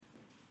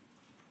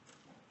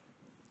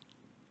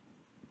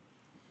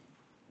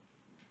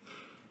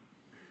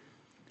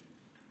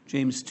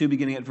James 2,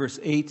 beginning at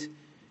verse 8.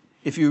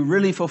 If you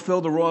really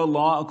fulfill the royal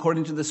law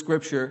according to the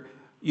Scripture,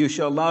 you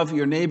shall love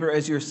your neighbor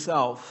as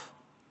yourself.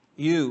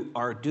 You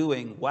are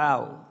doing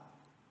well.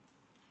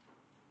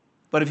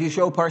 But if you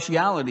show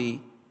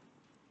partiality,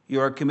 you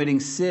are committing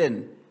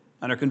sin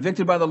and are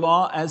convicted by the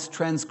law as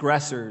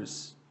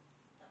transgressors.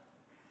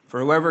 For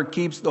whoever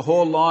keeps the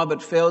whole law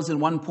but fails in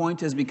one point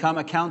has become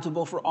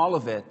accountable for all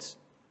of it.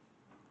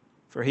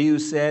 For he who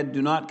said,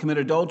 do not commit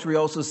adultery,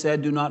 also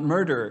said, do not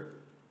murder.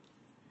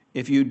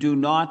 If you do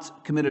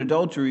not commit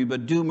adultery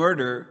but do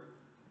murder,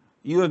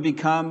 you have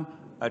become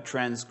a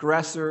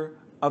transgressor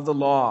of the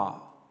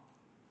law.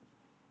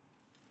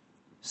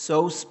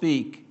 So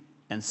speak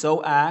and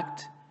so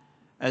act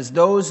as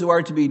those who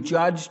are to be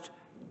judged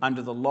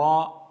under the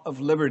law of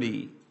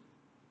liberty.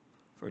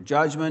 For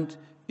judgment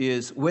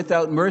is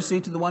without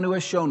mercy to the one who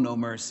has shown no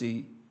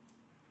mercy.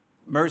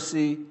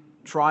 Mercy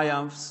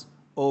triumphs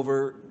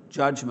over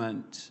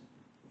judgment.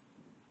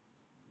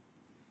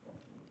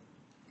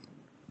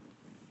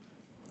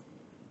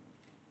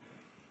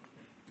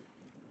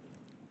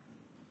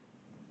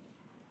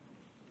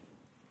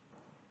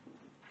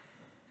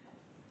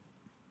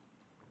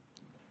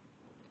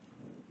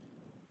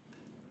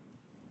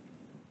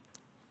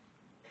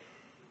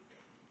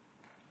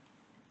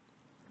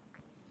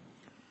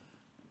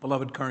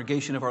 Beloved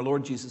congregation of our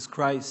Lord Jesus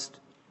Christ,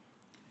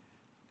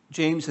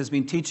 James has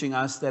been teaching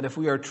us that if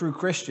we are true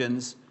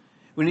Christians,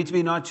 we need to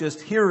be not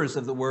just hearers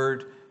of the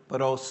word,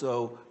 but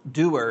also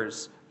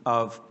doers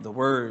of the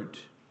word.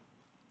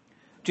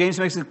 James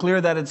makes it clear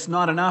that it's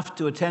not enough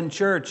to attend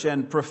church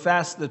and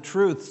profess the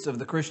truths of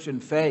the Christian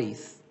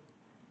faith.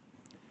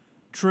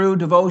 True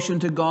devotion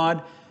to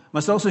God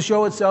must also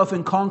show itself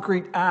in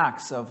concrete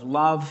acts of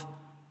love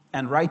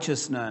and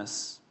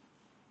righteousness.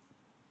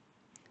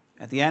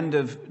 At the end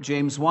of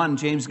James 1,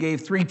 James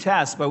gave 3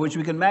 tests by which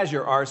we can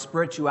measure our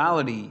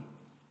spirituality.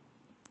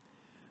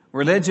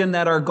 Religion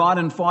that our God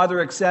and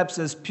Father accepts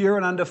as pure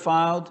and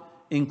undefiled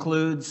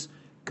includes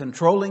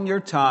controlling your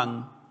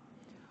tongue,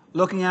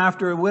 looking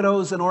after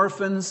widows and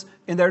orphans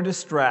in their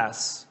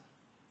distress,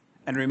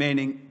 and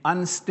remaining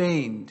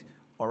unstained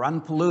or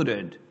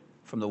unpolluted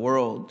from the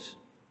world.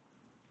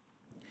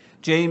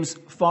 James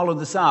followed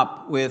this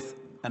up with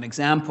an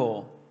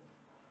example.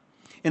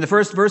 In the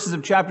first verses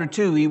of chapter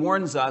 2, he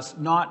warns us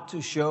not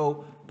to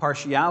show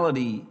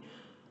partiality.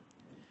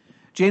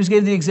 James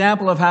gave the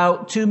example of how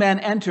 2 men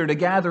entered a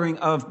gathering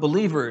of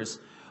believers,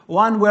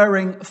 one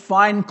wearing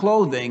fine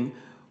clothing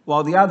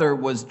while the other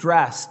was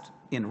dressed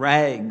in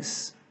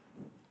rags.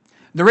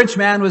 The rich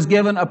man was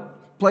given a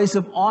place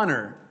of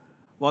honor,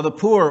 while the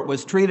poor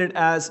was treated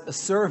as a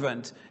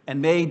servant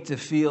and made to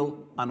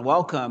feel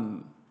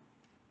unwelcome.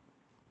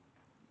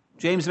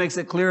 James makes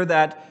it clear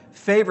that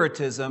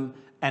favoritism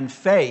and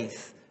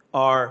faith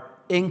are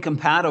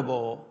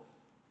incompatible.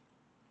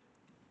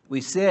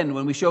 We sin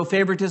when we show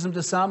favoritism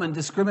to some and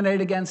discriminate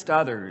against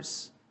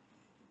others.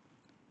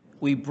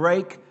 We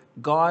break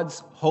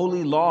God's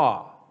holy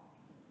law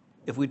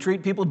if we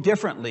treat people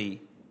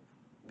differently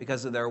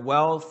because of their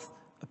wealth,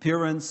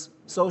 appearance,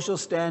 social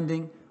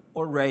standing,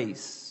 or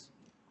race.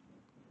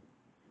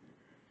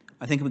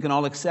 I think we can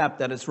all accept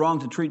that it's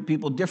wrong to treat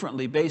people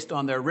differently based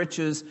on their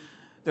riches,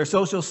 their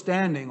social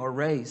standing, or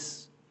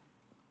race.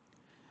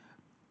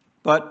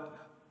 But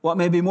what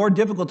may be more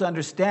difficult to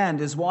understand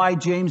is why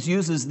James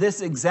uses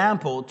this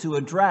example to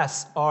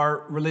address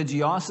our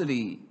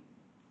religiosity.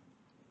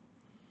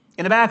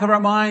 In the back of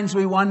our minds,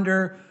 we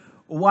wonder,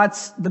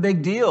 what's the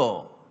big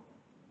deal?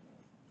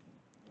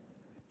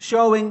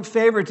 Showing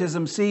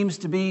favoritism seems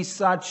to be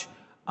such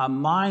a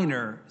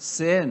minor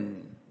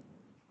sin.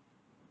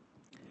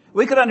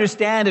 We could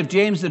understand if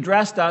James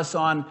addressed us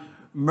on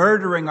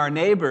murdering our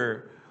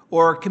neighbor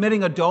or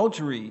committing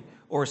adultery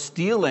or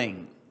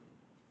stealing.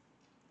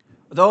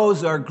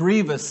 Those are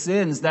grievous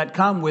sins that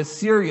come with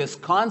serious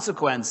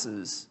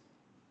consequences.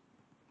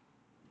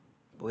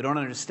 But we don't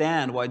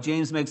understand why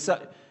James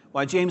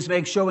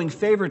makes showing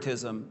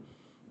favoritism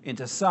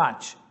into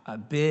such a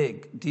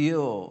big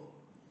deal.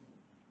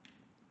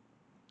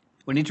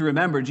 We need to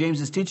remember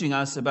James is teaching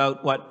us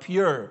about what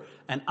pure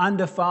and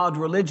undefiled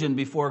religion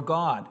before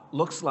God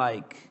looks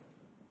like.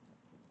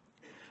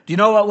 Do you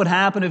know what would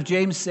happen if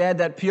James said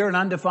that pure and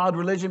undefiled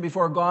religion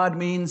before God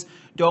means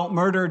don't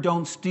murder,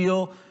 don't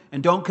steal,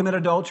 and don't commit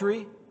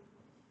adultery?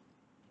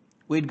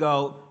 We'd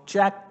go,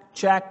 check,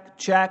 check,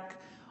 check.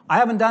 I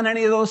haven't done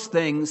any of those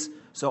things,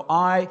 so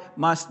I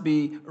must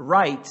be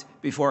right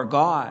before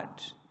God.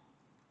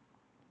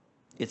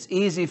 It's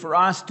easy for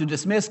us to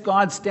dismiss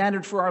God's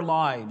standard for our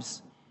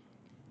lives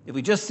if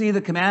we just see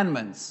the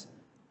commandments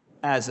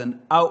as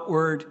an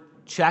outward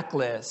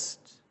checklist.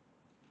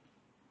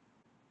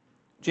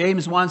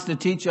 James wants to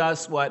teach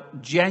us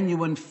what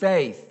genuine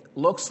faith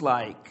looks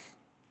like.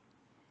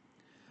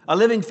 A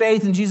living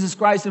faith in Jesus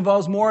Christ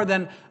involves more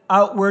than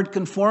outward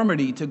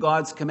conformity to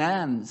God's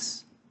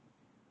commands.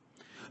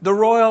 The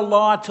royal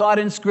law taught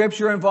in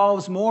Scripture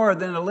involves more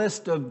than a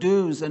list of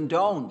do's and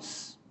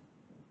don'ts.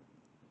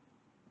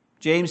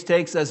 James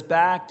takes us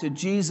back to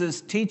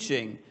Jesus'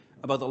 teaching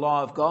about the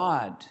law of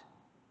God.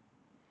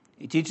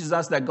 He teaches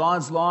us that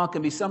God's law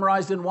can be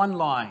summarized in one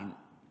line: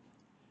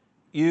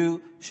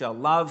 you shall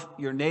love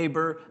your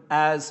neighbor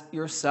as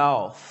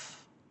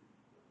yourself.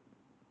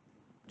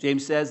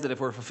 James says that if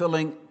we're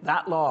fulfilling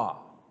that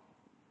law,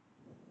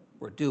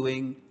 we're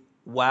doing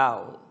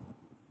well.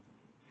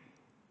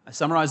 I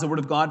summarize the Word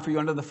of God for you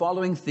under the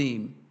following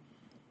theme.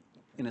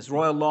 In His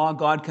royal law,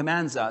 God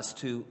commands us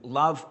to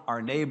love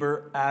our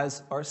neighbor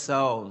as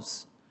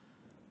ourselves.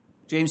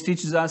 James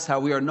teaches us how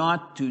we are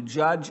not to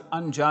judge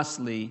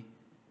unjustly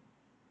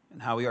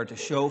and how we are to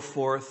show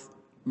forth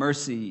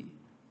mercy.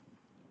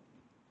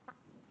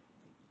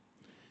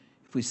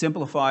 If we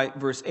simplify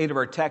verse 8 of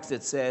our text,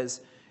 it says,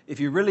 if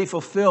you really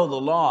fulfill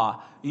the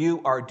law, you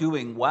are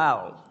doing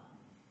well.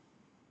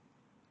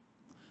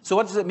 So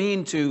what does it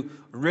mean to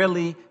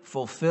really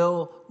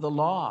fulfill the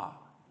law?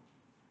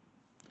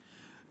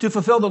 To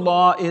fulfill the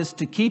law is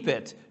to keep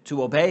it,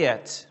 to obey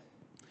it.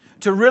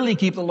 To really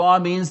keep the law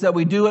means that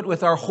we do it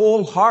with our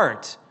whole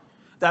heart,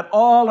 that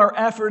all our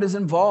effort is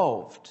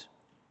involved.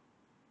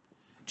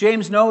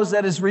 James knows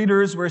that his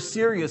readers were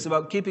serious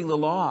about keeping the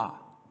law.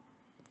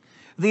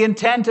 The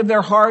intent of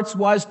their hearts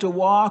was to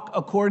walk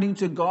according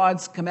to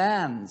God's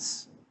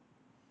commands.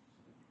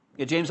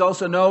 Yet James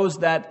also knows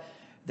that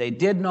they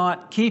did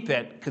not keep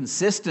it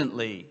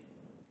consistently,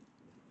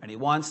 and he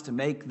wants to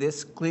make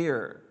this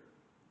clear.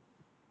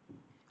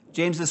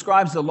 James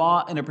describes the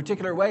law in a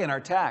particular way in our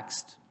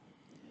text.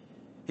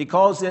 He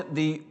calls it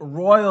the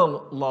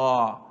royal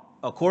law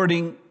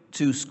according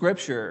to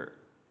Scripture.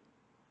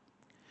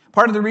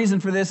 Part of the reason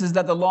for this is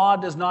that the law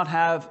does not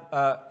have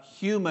a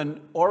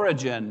human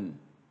origin.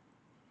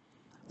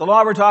 The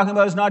law we're talking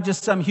about is not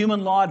just some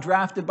human law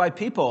drafted by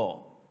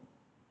people.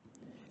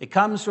 It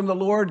comes from the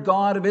Lord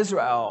God of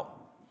Israel,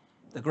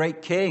 the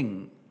great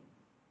King.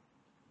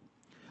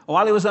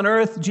 While he was on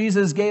earth,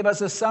 Jesus gave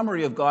us a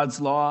summary of God's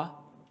law.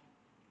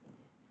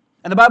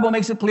 And the Bible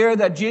makes it clear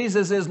that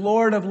Jesus is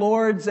Lord of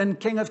lords and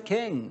King of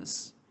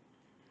kings.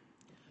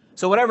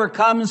 So whatever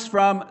comes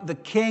from the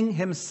King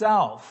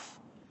himself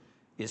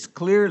is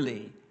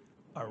clearly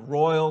a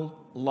royal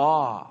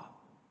law.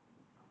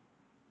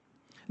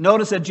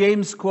 Notice that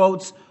James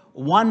quotes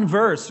one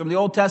verse from the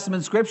Old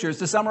Testament scriptures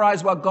to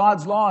summarize what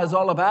God's law is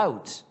all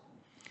about.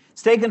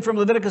 It's taken from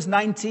Leviticus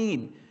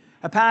 19,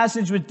 a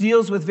passage which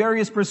deals with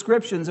various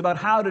prescriptions about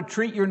how to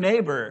treat your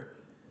neighbor,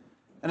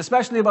 and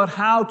especially about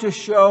how to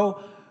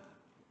show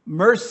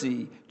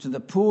mercy to the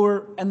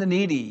poor and the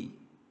needy.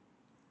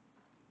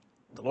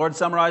 The Lord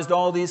summarized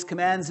all these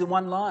commands in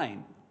one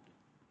line.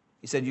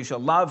 He said, you shall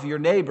love your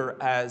neighbor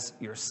as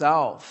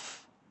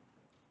yourself.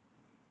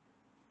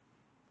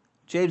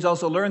 James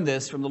also learned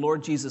this from the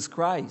Lord Jesus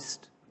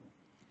Christ.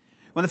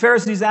 When the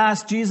Pharisees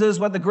asked Jesus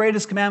what the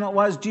greatest commandment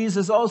was,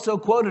 Jesus also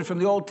quoted from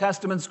the Old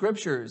Testament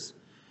scriptures.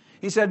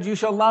 He said, you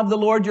shall love the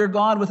Lord your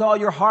God with all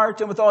your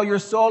heart and with all your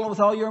soul and with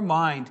all your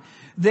mind.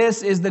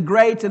 This is the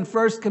great and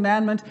first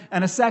commandment,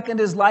 and a second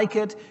is like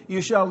it.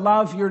 You shall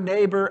love your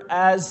neighbor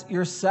as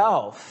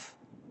yourself.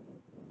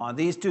 On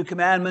these two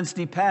commandments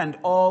depend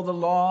all the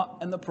law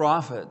and the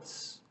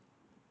prophets.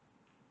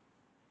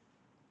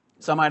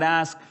 Some might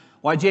ask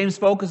why James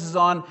focuses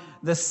on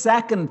the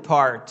second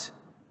part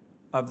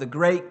of the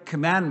great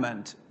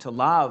commandment to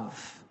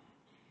love.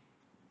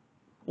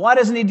 Why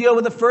doesn't he deal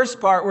with the first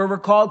part where we're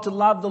called to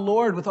love the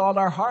Lord with all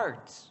our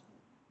hearts?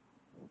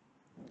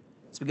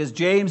 It's because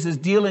James is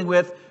dealing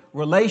with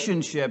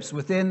relationships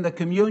within the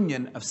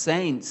communion of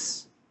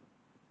saints.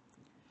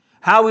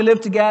 How we live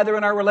together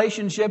in our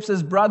relationships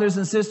as brothers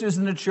and sisters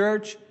in the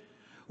church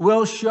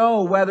will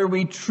show whether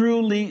we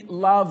truly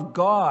love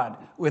God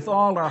with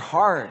all our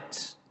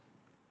heart.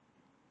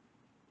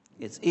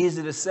 It's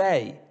easy to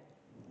say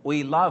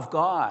we love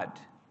God.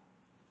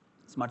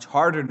 It's much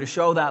harder to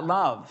show that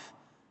love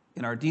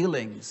in our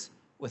dealings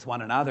with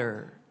one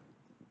another.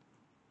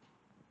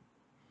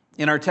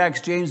 In our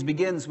text, James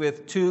begins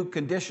with two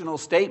conditional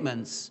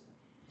statements.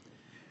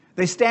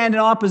 They stand in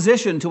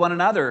opposition to one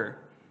another.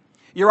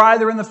 You're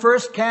either in the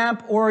first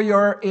camp or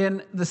you're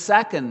in the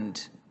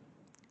second.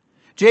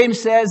 James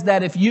says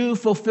that if you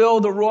fulfill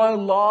the royal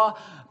law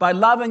by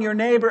loving your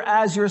neighbor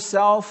as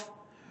yourself,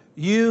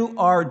 you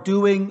are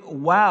doing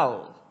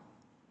well.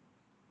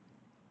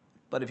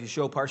 But if you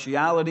show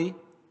partiality,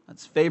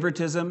 that's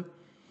favoritism,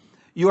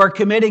 you are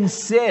committing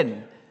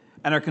sin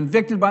and are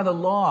convicted by the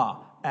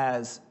law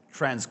as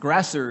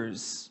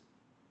transgressors.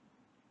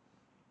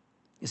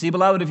 You see,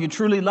 beloved, if you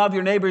truly love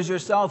your neighbors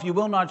yourself, you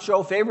will not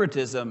show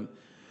favoritism.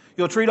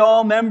 You'll treat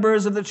all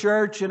members of the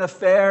church in a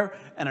fair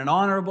and an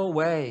honorable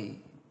way.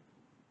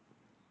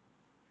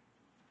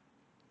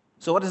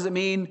 So what does it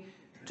mean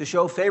to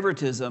show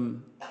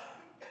favoritism?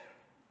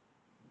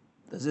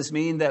 Does this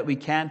mean that we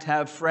can't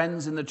have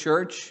friends in the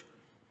church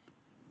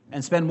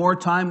and spend more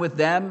time with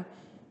them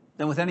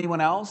than with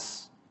anyone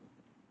else?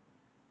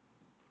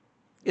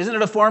 Isn't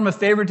it a form of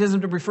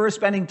favoritism to prefer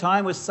spending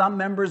time with some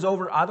members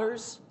over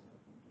others?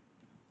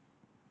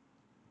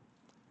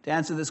 To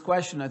answer this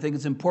question, I think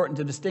it's important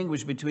to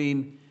distinguish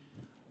between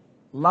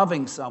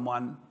loving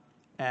someone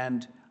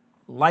and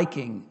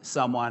liking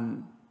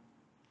someone.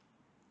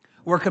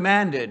 We're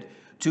commanded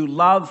to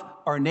love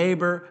our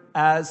neighbor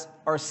as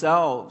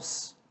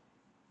ourselves.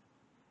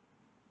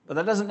 But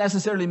that doesn't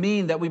necessarily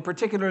mean that we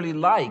particularly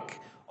like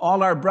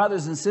all our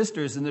brothers and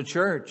sisters in the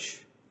church.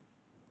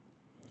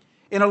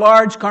 In a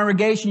large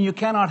congregation, you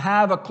cannot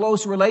have a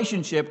close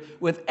relationship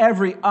with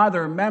every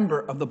other member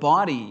of the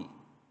body.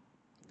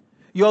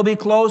 You'll be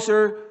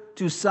closer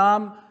to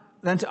some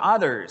than to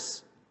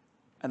others,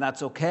 and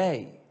that's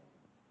okay.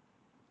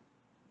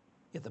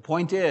 Yet the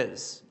point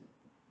is,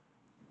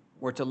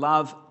 we're to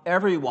love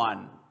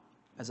everyone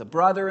as a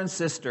brother and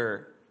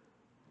sister.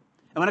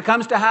 And when it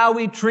comes to how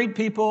we treat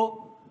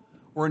people,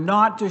 we're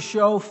not to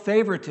show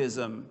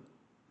favoritism,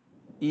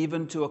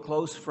 even to a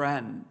close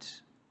friend.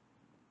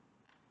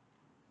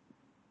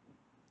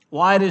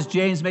 Why does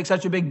James make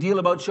such a big deal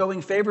about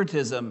showing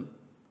favoritism?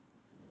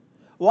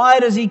 Why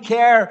does he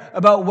care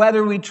about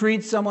whether we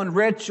treat someone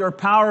rich or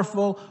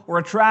powerful or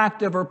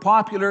attractive or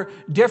popular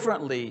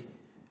differently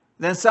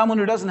than someone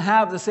who doesn't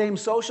have the same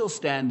social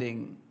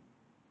standing?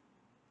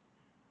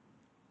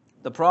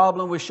 The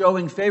problem with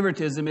showing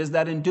favoritism is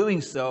that in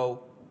doing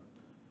so,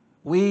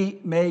 we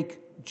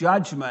make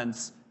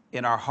judgments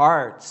in our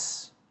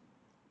hearts.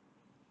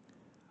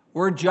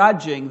 We're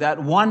judging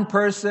that one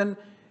person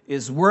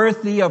is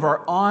worthy of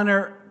our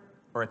honor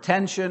or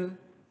attention,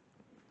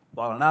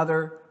 while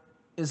another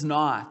is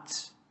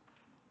not.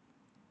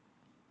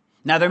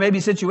 Now, there may be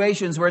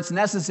situations where it's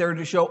necessary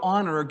to show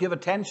honor or give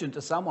attention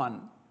to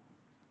someone.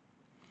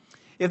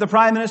 If the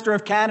Prime Minister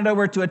of Canada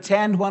were to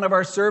attend one of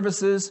our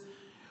services,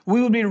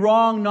 we would be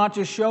wrong not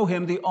to show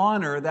him the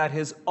honor that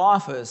his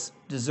office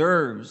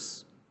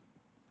deserves.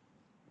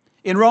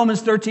 In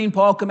Romans 13,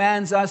 Paul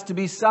commands us to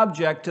be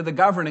subject to the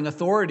governing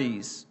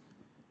authorities.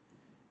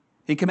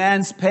 He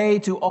commands pay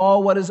to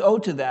all what is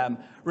owed to them,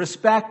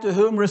 respect to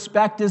whom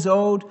respect is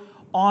owed,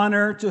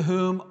 honor to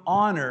whom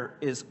honor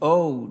is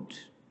owed.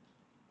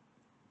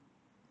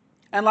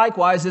 And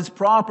likewise, it's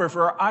proper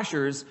for our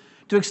ushers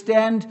to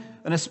extend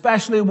an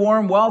especially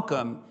warm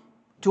welcome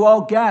to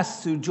all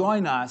guests who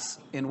join us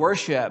in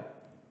worship.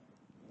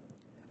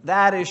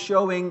 That is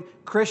showing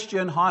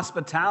Christian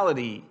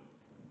hospitality.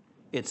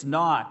 It's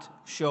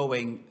not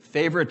showing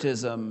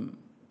favoritism.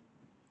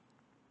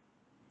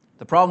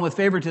 The problem with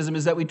favoritism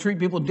is that we treat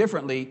people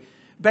differently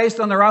based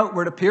on their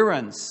outward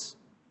appearance.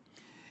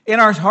 In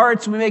our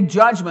hearts, we make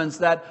judgments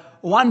that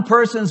one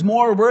person's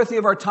more worthy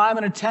of our time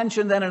and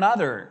attention than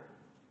another.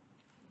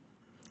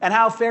 And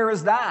how fair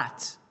is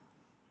that?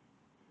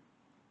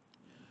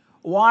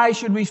 Why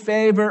should we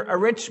favor a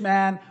rich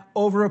man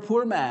over a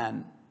poor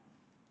man?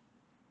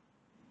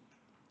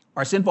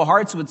 Our sinful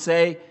hearts would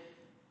say,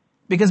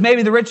 because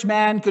maybe the rich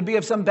man could be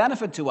of some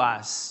benefit to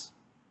us.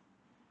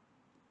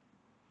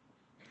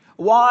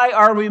 Why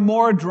are we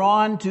more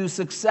drawn to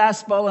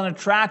successful and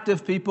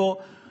attractive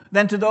people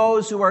than to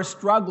those who are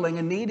struggling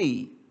and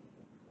needy?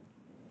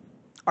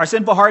 Our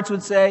sinful hearts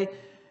would say,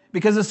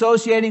 because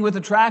associating with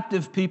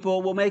attractive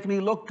people will make me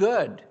look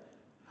good,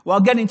 while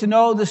getting to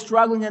know the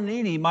struggling and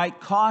needy might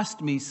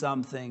cost me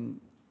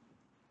something.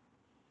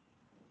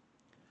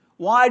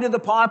 Why do the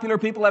popular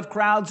people have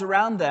crowds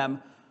around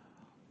them,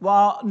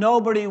 while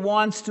nobody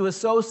wants to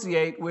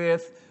associate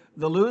with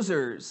the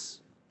losers?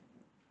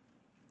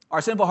 Our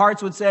sinful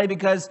hearts would say,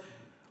 because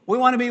we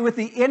want to be with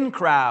the in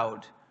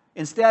crowd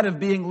instead of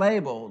being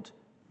labeled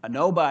a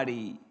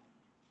nobody.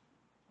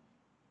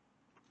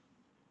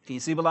 Can you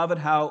see, beloved,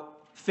 how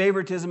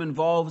favoritism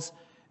involves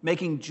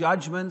making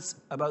judgments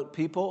about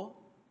people?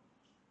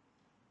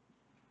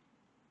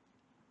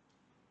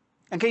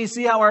 And can you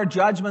see how our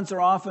judgments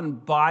are often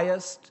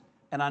biased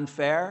and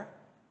unfair?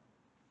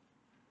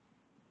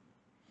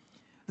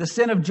 The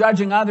sin of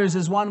judging others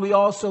is one we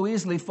all so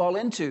easily fall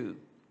into.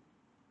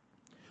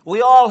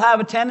 We all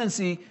have a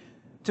tendency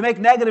to make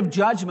negative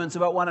judgments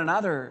about one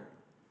another.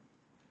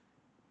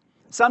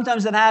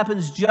 Sometimes it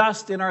happens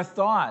just in our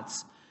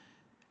thoughts,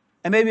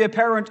 and maybe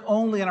apparent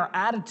only in our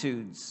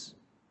attitudes.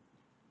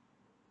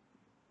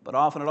 But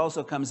often it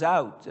also comes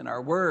out in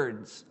our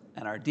words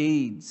and our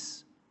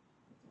deeds.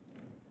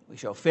 We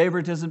show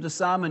favoritism to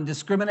some and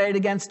discriminate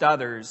against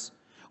others.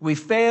 We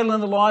fail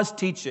in the law's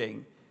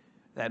teaching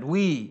that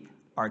we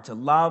are to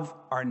love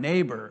our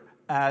neighbor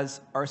as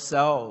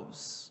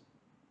ourselves.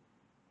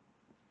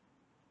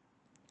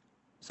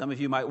 Some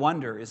of you might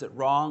wonder, is it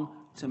wrong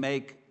to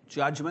make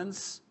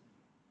judgments?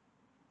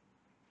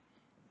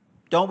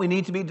 Don't we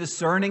need to be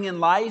discerning in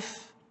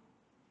life?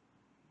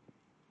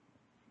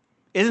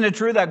 Isn't it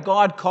true that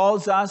God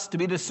calls us to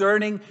be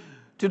discerning,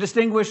 to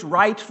distinguish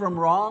right from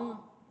wrong?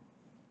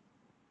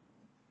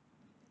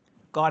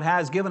 God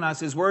has given us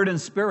His Word and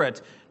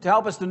Spirit to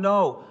help us to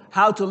know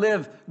how to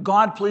live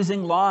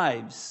God-pleasing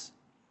lives.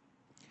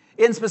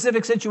 In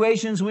specific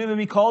situations, we may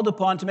be called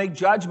upon to make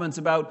judgments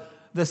about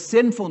the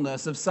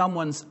sinfulness of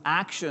someone's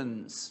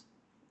actions.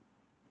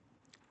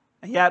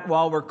 And yet,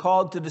 while we're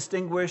called to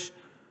distinguish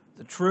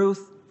the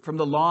truth from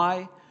the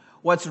lie,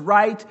 what's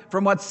right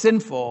from what's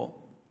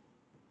sinful,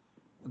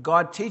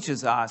 God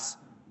teaches us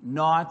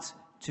not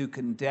to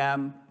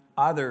condemn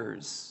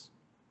others.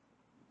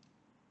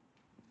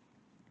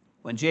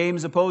 When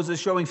James opposes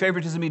showing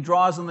favoritism, he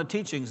draws on the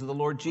teachings of the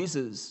Lord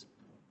Jesus.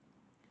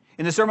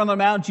 In the Sermon on the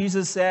Mount,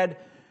 Jesus said,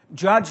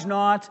 "Judge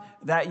not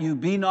that you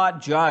be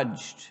not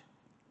judged."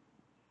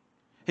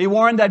 He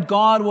warned that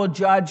God will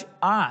judge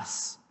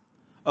us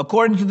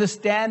according to the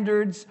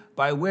standards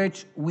by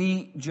which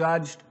we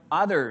judged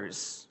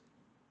others.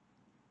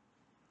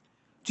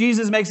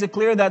 Jesus makes it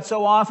clear that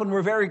so often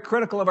we're very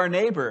critical of our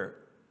neighbor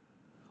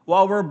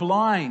while we're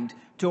blind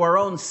to our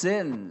own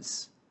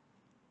sins.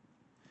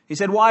 He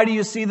said, "Why do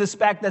you see the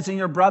speck that's in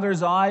your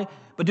brother's eye,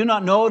 but do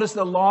not notice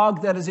the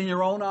log that is in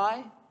your own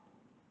eye?"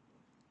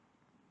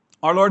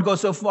 Our Lord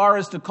goes so far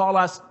as to call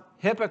us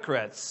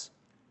hypocrites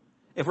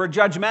if we're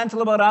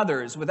judgmental about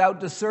others without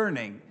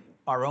discerning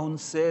our own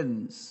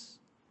sins.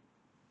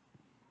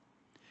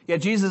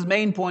 Yet Jesus'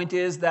 main point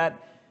is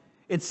that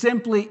it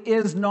simply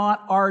is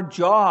not our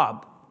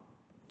job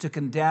to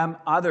condemn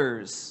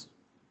others.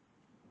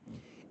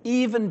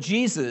 Even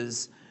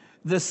Jesus,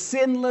 the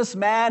sinless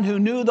man who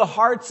knew the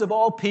hearts of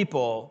all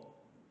people,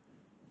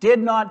 did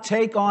not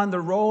take on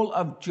the role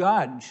of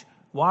judge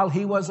while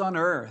he was on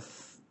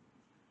earth.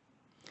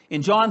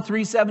 In John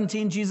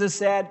 3:17, Jesus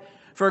said,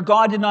 "For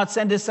God did not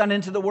send his Son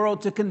into the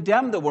world to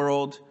condemn the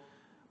world,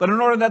 but in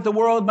order that the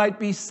world might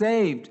be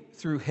saved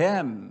through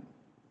him."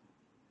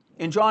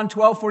 In John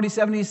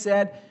 12:47, he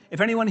said, "If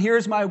anyone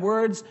hears my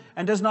words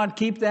and does not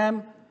keep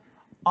them,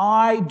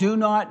 I do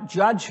not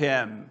judge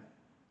him.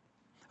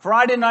 For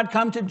I did not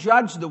come to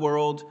judge the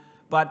world,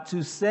 but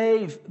to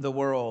save the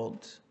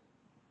world."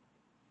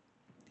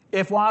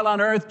 If while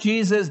on earth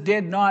Jesus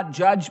did not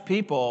judge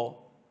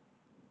people,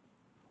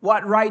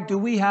 what right do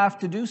we have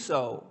to do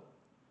so?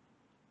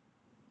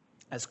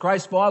 As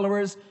Christ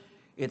followers,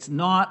 it's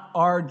not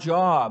our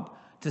job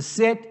to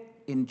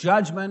sit in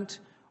judgment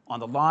on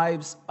the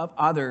lives of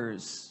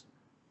others.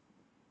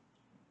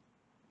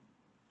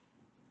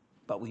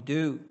 But we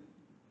do.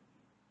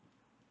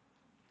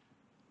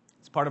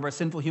 It's part of our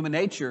sinful human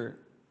nature.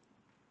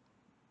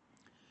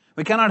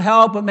 We cannot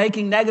help but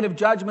making negative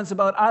judgments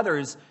about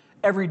others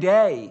every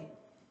day.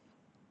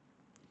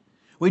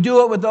 We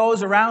do it with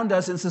those around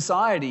us in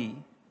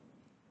society.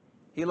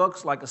 He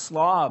looks like a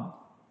slob.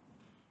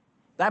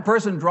 That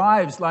person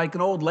drives like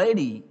an old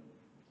lady.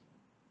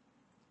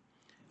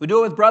 We do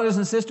it with brothers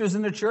and sisters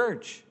in the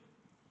church.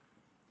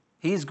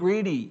 He's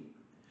greedy.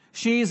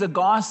 She's a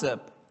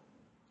gossip.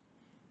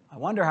 I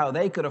wonder how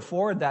they could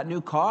afford that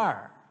new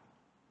car.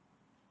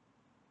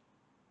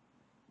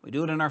 We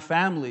do it in our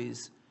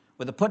families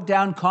with the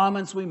put-down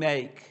comments we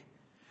make,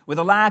 with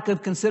a lack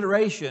of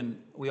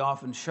consideration we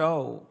often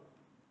show.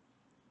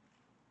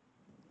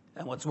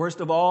 And what's worst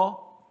of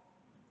all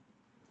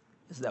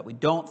is that we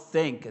don't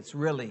think it's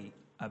really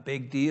a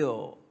big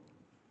deal.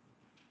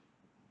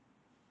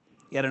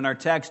 Yet in our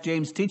text,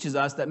 James teaches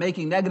us that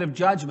making negative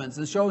judgments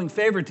and showing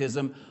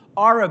favoritism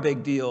are a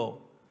big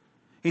deal.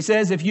 He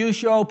says, if you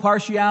show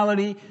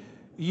partiality,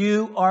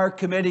 you are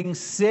committing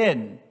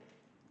sin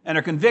and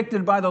are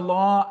convicted by the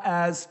law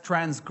as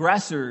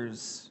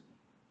transgressors.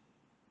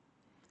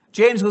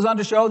 James goes on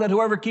to show that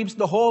whoever keeps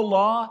the whole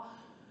law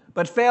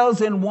but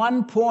fails in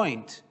one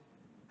point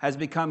has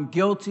become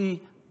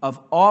guilty of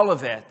all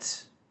of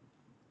it.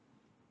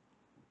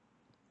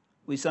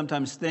 We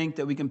sometimes think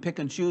that we can pick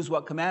and choose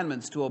what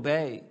commandments to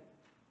obey.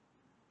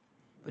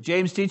 But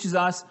James teaches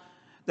us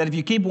that if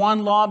you keep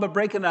one law but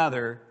break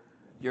another,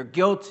 you're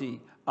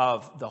guilty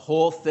of the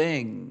whole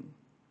thing.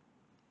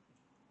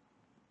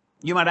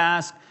 You might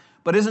ask,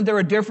 but isn't there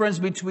a difference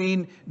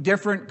between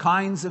different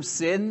kinds of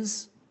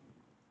sins?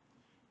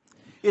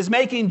 Is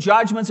making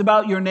judgments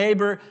about your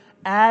neighbor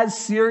as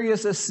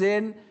serious a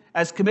sin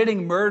as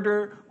committing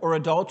murder or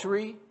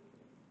adultery?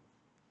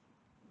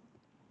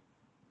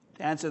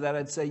 To answer that,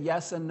 I'd say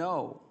yes and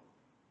no.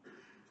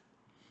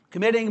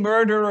 Committing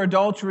murder or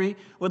adultery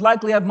would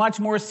likely have much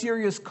more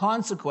serious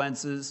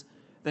consequences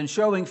than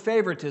showing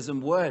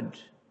favoritism would.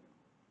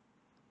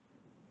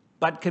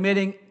 But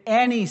committing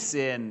any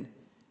sin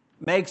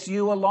makes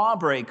you a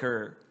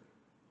lawbreaker.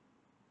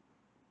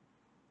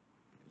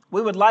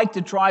 We would like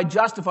to try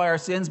justify our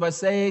sins by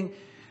saying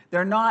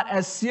they're not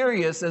as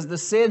serious as the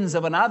sins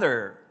of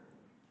another.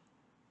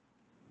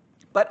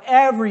 But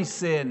every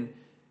sin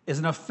is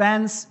an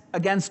offense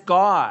against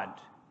God.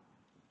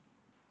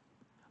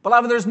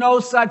 Beloved, there's no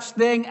such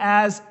thing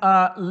as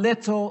a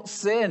little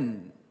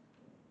sin.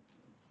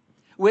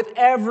 With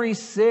every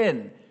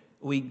sin,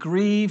 we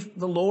grieve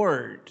the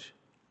Lord.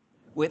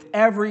 With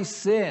every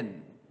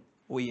sin,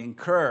 we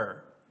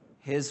incur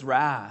his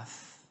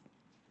wrath.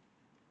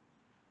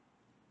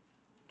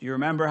 Do you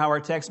remember how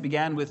our text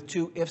began with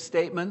two if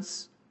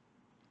statements?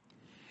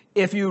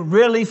 If you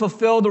really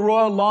fulfill the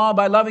royal law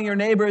by loving your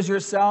neighbor as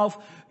yourself,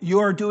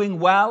 you're doing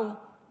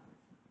well.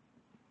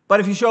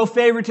 But if you show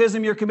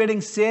favoritism, you're committing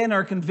sin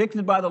or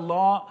convicted by the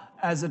law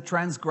as a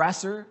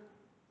transgressor.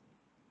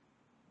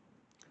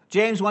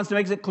 James wants to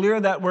make it clear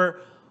that we're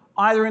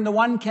either in the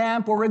one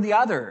camp or in the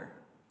other.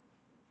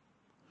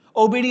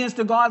 Obedience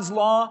to God's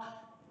law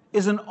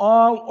is an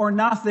all or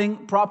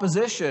nothing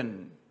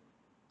proposition.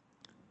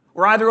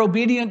 We're either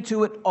obedient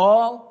to it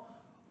all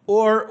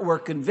or were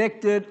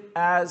convicted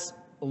as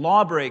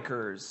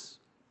lawbreakers.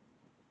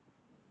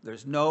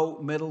 There's no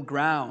middle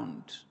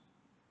ground.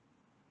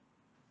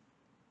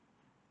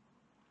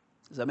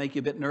 Does that make you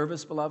a bit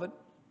nervous, beloved?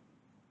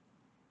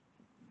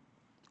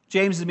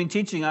 James has been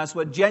teaching us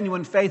what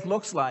genuine faith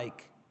looks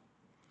like.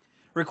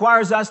 It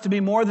requires us to be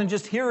more than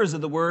just hearers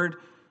of the word,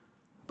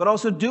 but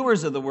also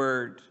doers of the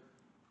word.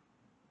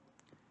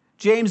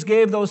 James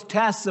gave those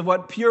tests of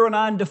what pure and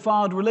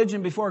undefiled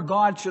religion before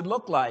God should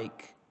look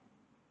like.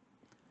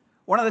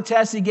 One of the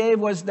tests he gave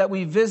was that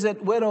we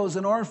visit widows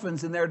and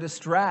orphans in their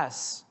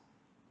distress.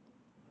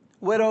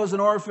 Widows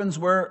and orphans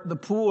were the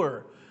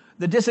poor,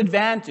 the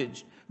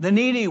disadvantaged, the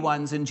needy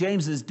ones in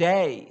James's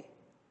day.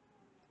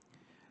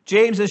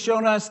 James has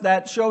shown us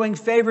that showing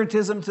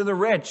favoritism to the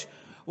rich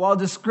while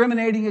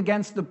discriminating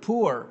against the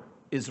poor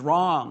is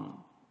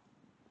wrong.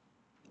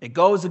 It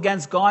goes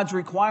against God's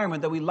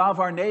requirement that we love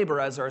our neighbor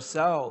as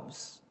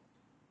ourselves.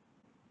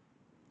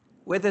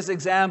 With this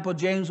example,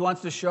 James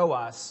wants to show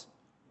us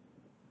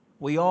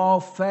we all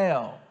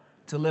fail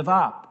to live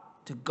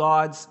up to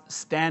God's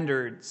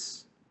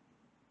standards.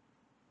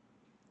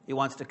 He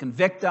wants to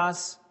convict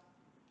us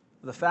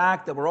of the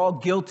fact that we're all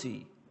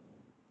guilty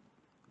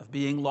of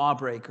being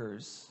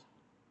lawbreakers.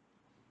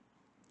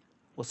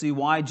 We'll see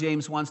why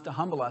James wants to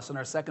humble us in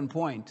our second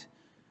point.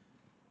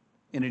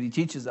 In it, he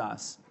teaches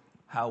us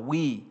how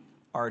we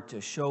are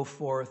to show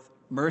forth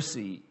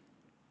mercy.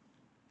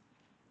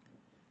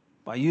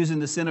 By using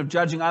the sin of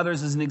judging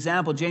others as an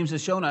example, James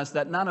has shown us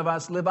that none of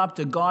us live up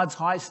to God's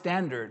high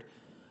standard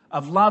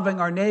of loving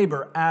our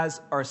neighbor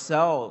as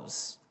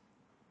ourselves.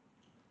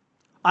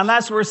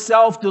 Unless we're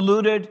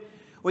self-deluded,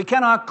 we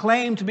cannot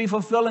claim to be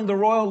fulfilling the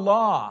royal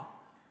law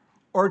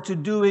or to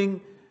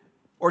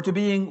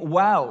being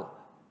well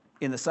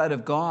in the sight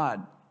of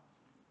God.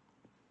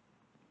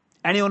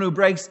 Anyone who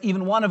breaks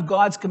even one of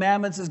God's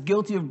commandments is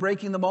guilty of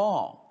breaking them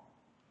all.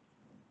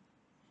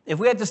 If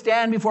we had to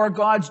stand before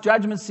God's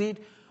judgment seat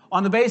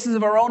on the basis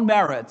of our own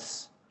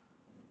merits,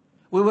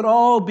 we would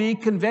all be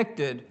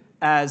convicted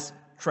as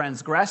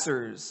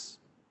transgressors.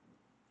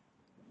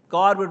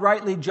 God would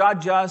rightly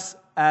judge us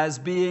as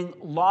being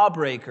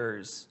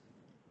lawbreakers,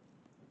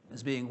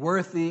 as being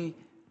worthy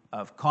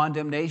of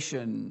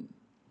condemnation.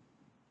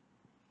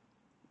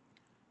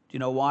 Do you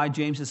know why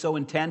James is so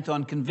intent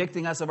on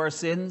convicting us of our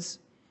sins?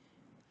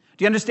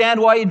 Do you understand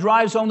why he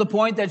drives home the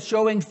point that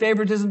showing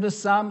favoritism to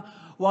some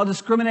while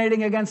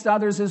discriminating against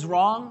others is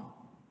wrong?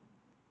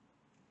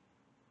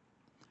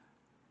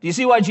 Do you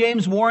see why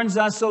James warns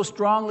us so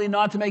strongly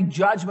not to make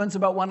judgments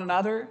about one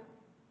another?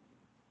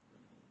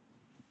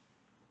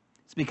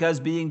 It's because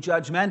being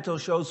judgmental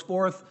shows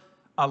forth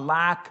a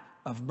lack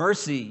of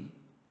mercy.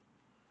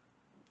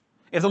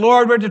 If the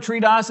Lord were to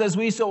treat us as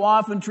we so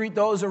often treat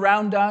those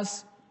around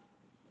us,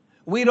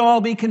 we'd all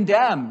be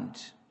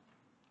condemned.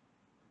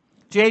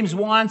 James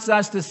wants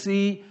us to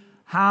see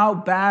how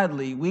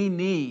badly we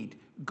need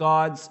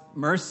God's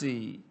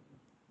mercy.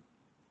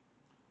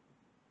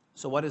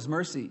 So what is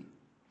mercy?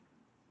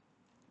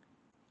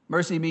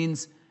 Mercy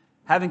means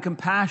having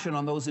compassion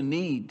on those in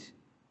need.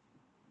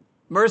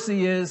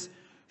 Mercy is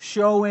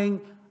showing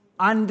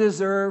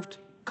undeserved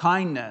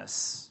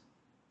kindness.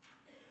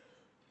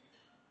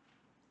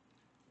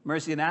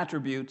 Mercy, an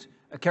attribute,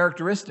 a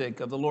characteristic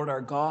of the Lord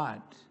our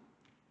God.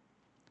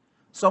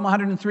 Psalm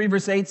 103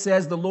 verse 8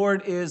 says, "The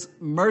Lord is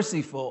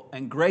merciful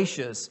and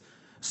gracious,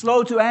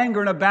 slow to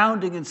anger and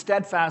abounding in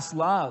steadfast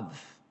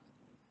love."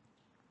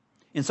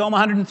 In Psalm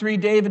 103,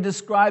 David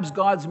describes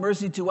God's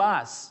mercy to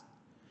us.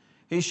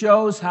 He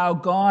shows how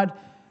God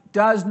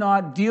does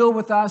not deal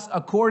with us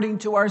according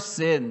to our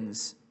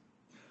sins,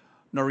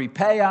 nor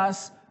repay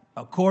us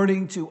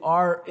according to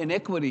our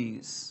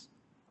iniquities.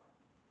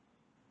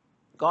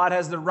 God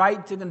has the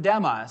right to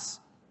condemn us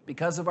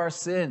because of our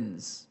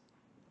sins,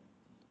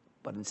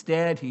 but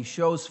instead he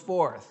shows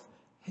forth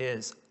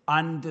his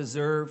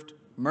undeserved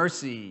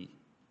mercy.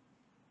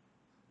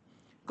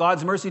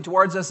 God's mercy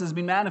towards us has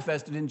been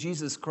manifested in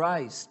Jesus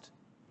Christ.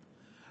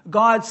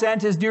 God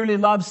sent his dearly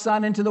loved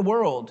Son into the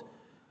world,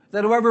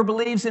 that whoever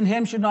believes in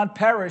him should not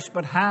perish,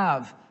 but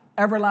have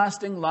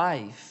everlasting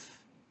life.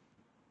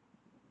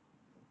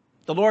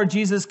 The Lord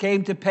Jesus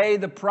came to pay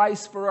the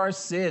price for our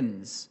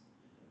sins,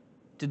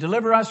 to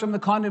deliver us from the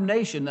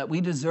condemnation that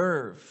we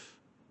deserve.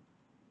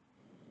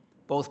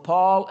 Both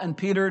Paul and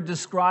Peter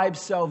describe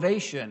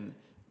salvation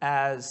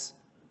as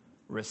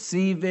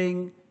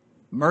receiving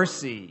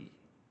mercy.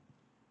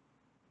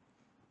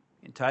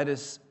 In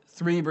Titus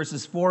 3,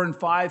 verses 4 and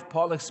 5,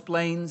 Paul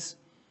explains,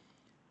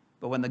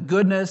 "But when the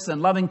goodness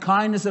and loving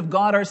kindness of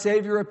God our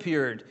Savior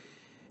appeared,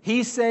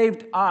 he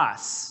saved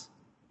us,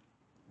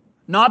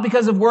 not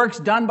because of works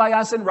done by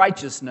us in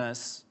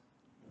righteousness,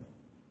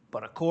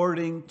 but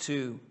according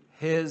to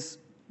his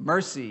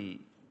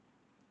mercy."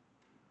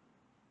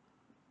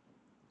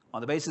 On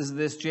the basis of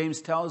this,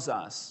 James tells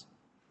us,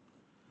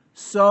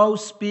 "So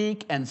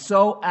speak and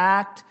so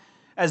act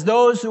as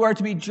those who are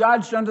to be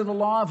judged under the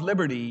law of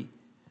liberty.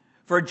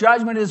 For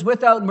judgment is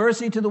without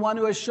mercy to the one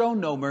who has shown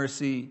no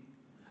mercy.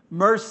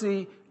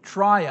 Mercy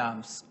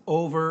triumphs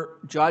over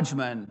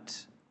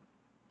judgment."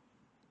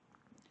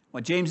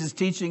 What James is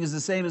teaching is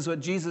the same as what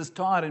Jesus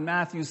taught in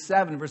Matthew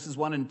 7, verses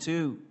 1 and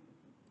 2.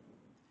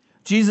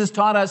 Jesus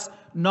taught us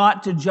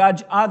not to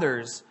judge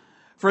others,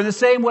 for in the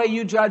same way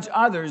you judge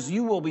others,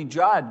 you will be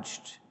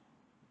judged.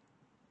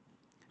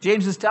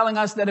 James is telling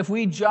us that if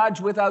we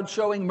judge without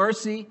showing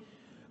mercy,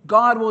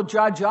 God will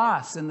judge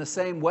us in the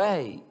same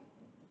way.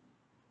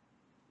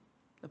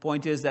 The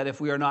point is that if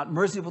we are not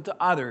merciful to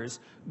others,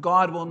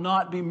 God will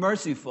not be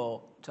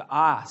merciful to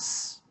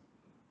us.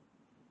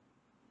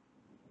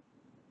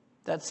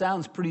 That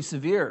sounds pretty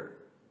severe.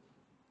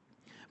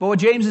 But what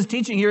James is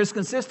teaching here is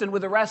consistent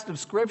with the rest of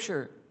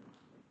Scripture.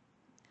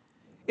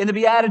 In the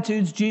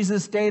Beatitudes,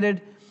 Jesus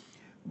stated,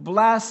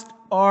 "Blessed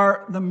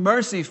are the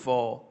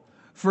merciful,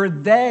 for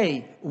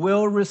they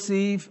will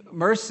receive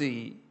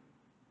mercy."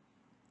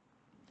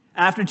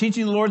 After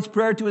teaching the Lord's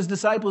Prayer to his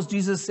disciples,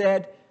 Jesus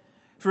said,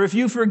 "For if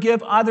you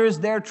forgive others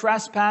their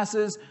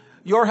trespasses,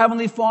 your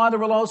heavenly Father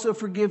will also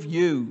forgive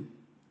you.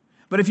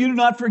 But if you do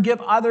not forgive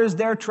others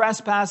their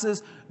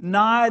trespasses,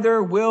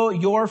 neither will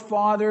your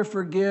Father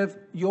forgive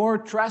your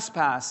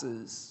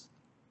trespasses."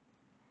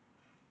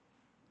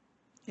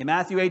 In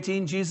Matthew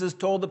 18, Jesus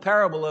told the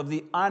parable of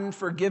the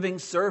unforgiving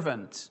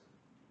servant.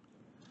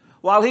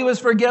 While he was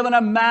forgiven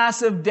a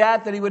massive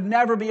debt that he would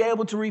never be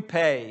able to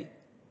repay,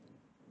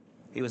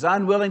 he was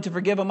unwilling to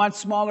forgive a much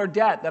smaller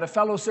debt that a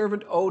fellow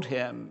servant owed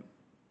him.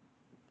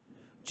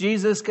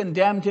 Jesus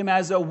condemned him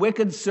as a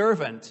wicked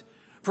servant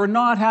for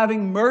not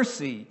having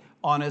mercy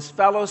on his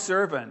fellow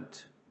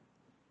servant.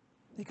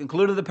 He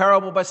concluded the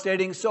parable by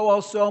stating, "So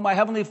also my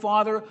heavenly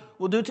Father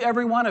will do to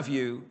every one of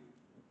you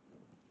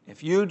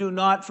if you do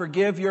not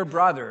forgive your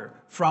brother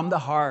from the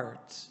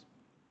heart."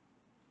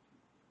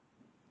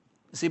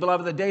 You see,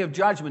 beloved, the day of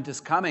judgment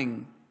is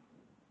coming.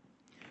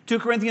 2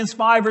 Corinthians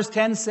 5 verse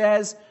 10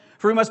 says,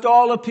 "For we must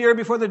all appear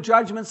before the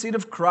judgment seat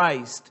of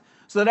Christ,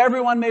 so that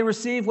everyone may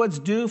receive what's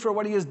due for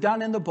what he has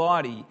done in the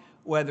body,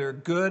 whether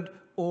good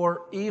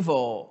or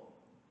evil."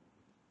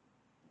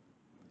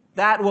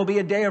 That will be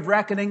a day of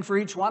reckoning for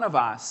each one of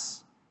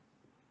us.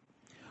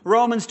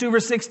 Romans 2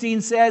 verse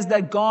 16 says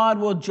that God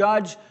will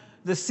judge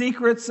the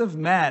secrets of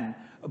men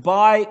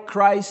by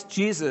Christ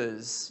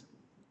Jesus.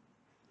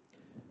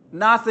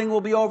 Nothing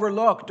will be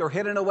overlooked or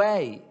hidden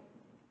away.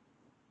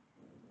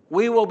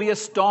 We will be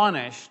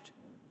astonished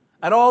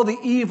at all the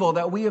evil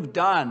that we have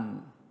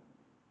done.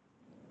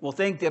 We'll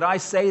think, did I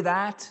say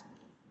that?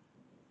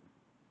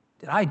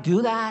 Did I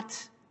do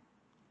that?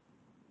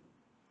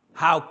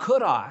 How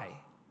could I?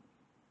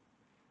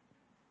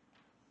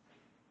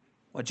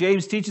 What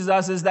James teaches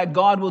us is that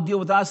God will deal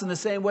with us in the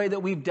same way that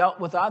we've dealt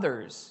with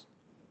others.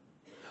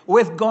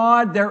 With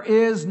God, there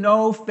is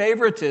no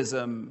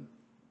favoritism.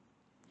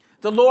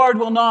 The Lord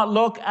will not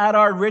look at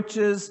our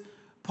riches,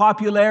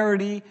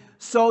 popularity,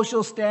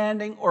 social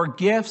standing, or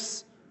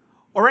gifts,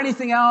 or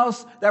anything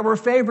else that we're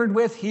favored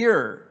with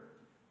here.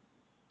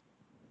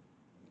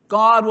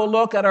 God will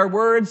look at our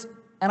words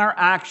and our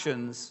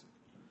actions,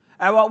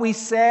 at what we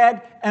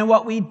said and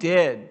what we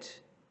did.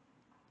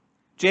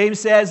 James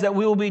says that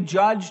we will be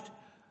judged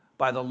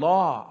by the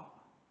law.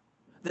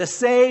 The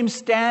same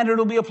standard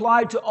will be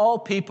applied to all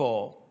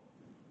people,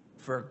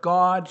 for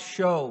God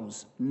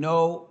shows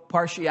no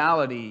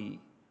partiality.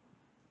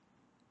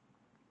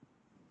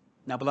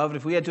 Now, beloved,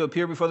 if we had to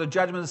appear before the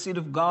judgment seat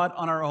of God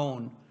on our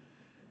own,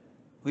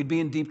 we'd be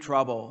in deep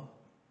trouble.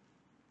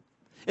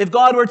 If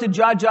God were to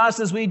judge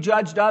us as we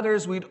judged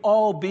others, we'd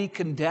all be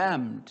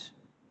condemned.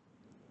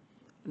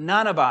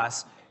 None of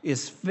us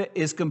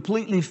is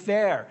completely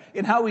fair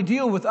in how we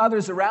deal with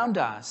others around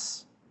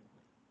us.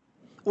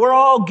 We're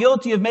all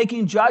guilty of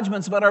making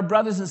judgments about our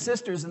brothers and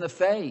sisters in the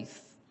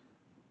faith.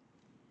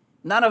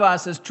 None of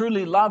us has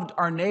truly loved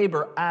our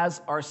neighbor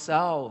as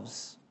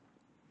ourselves.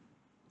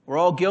 We're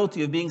all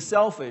guilty of being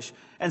selfish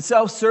and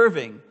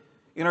self-serving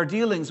in our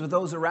dealings with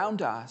those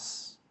around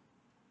us.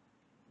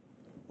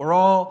 We're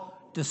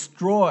all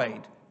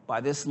destroyed by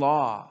this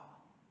law.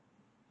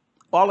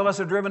 All of us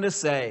are driven to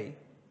say,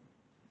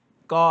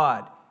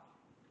 "God,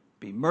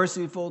 be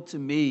merciful to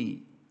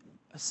me,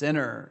 a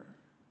sinner."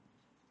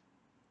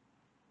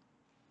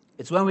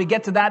 It's when we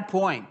get to that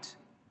point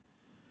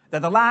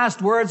that the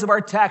last words of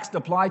our text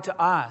apply to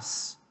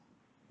us.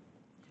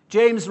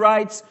 James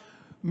writes,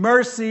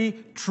 "Mercy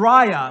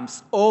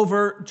triumphs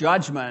over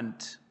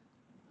judgment."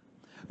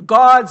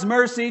 God's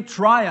mercy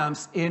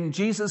triumphs in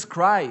Jesus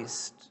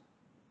Christ.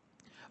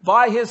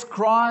 By his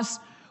cross,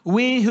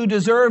 we who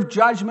deserve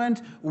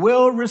judgment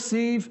will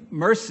receive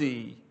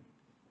mercy.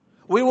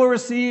 We will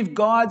receive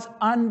God's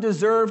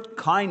undeserved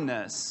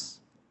kindness.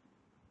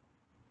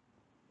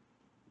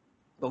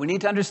 But we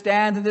need to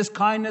understand that this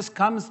kindness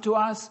comes to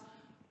us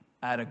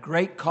at a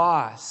great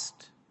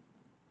cost.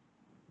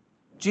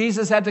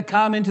 Jesus had to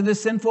come into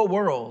this sinful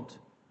world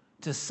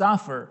to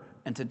suffer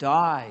and to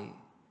die.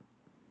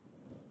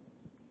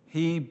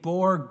 He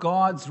bore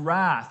God's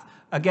wrath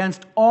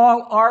against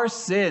all our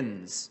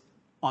sins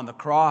on the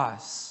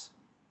cross.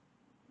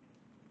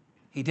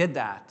 He did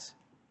that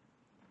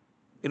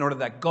in order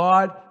that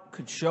God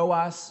could show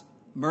us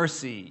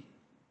mercy.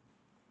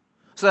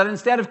 So that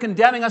instead of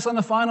condemning us on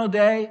the final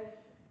day,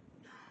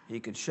 He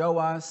could show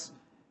us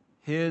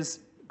his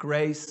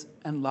grace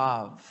and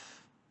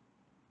love.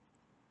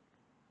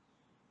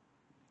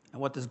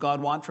 And what does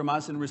God want from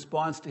us in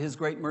response to his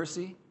great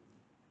mercy?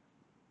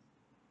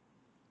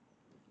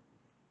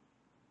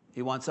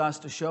 He wants us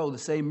to show the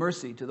same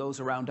mercy to those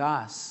around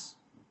us.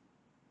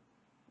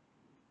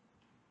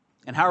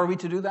 And how are we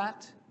to do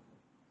that?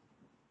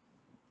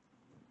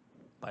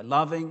 By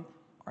loving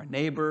our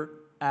neighbor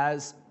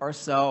as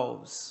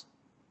ourselves.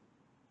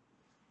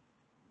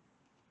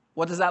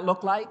 What does that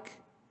look like?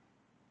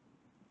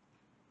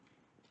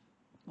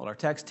 Well, our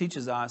text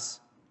teaches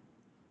us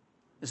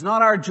it's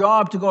not our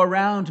job to go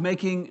around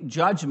making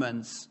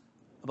judgments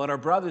about our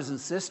brothers and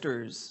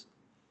sisters.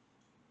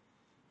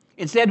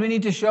 Instead, we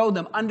need to show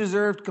them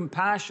undeserved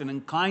compassion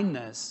and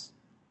kindness.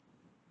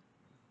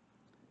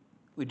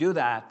 We do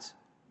that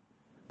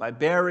by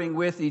bearing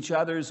with each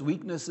other's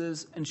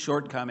weaknesses and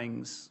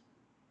shortcomings.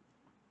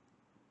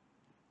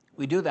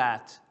 We do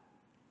that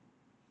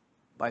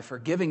by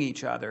forgiving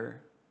each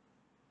other.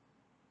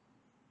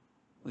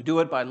 We do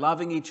it by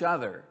loving each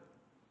other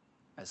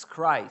as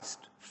Christ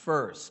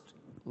first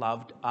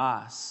loved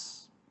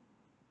us.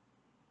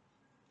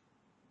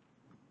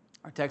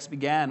 Our text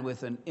began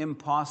with an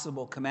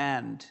impossible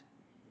command.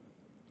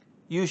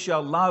 You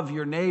shall love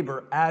your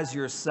neighbor as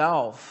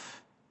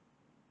yourself.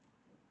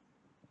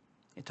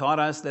 It taught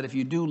us that if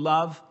you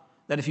love,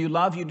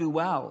 you do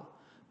well.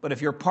 But if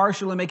you're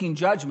partial in making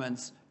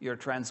judgments, you're a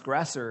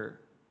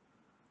transgressor.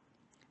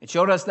 It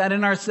showed us that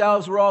in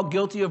ourselves we're all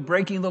guilty of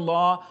breaking the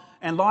law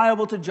and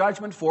liable to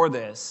judgment for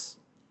this.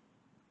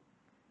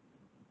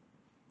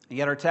 And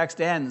yet our text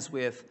ends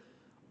with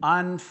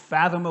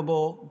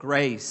unfathomable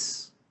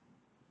grace.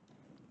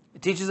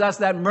 It teaches us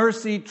that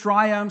mercy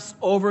triumphs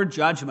over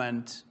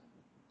judgment.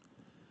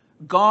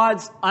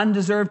 God's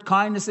undeserved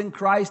kindness in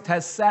Christ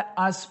has set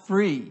us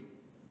free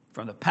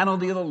from the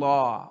penalty of the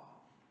law.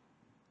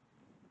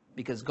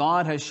 Because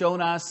God has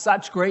shown us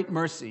such great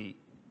mercy,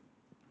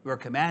 we are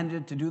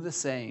commanded to do the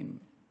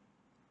same.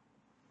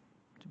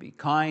 To be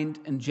kind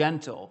and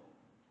gentle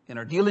in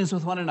our dealings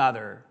with one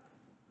another.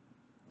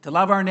 To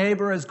love our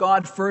neighbor as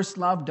God first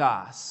loved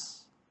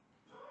us.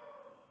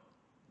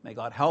 May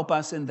God help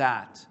us in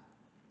that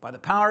by the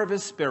power of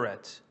his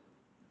Spirit,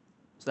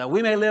 so that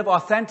we may live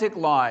authentic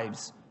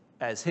lives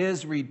as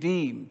his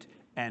redeemed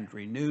and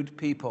renewed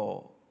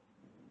people.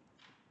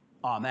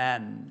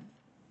 Amen.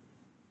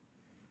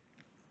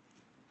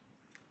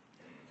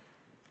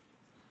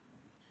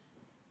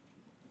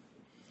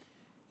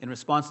 In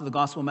response to the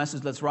gospel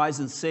message, let's rise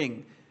and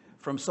sing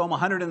from Psalm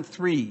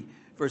 103,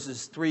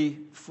 verses 3,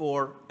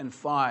 4, and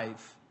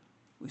 5.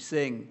 We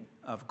sing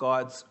of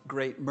God's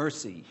great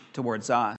mercy towards us.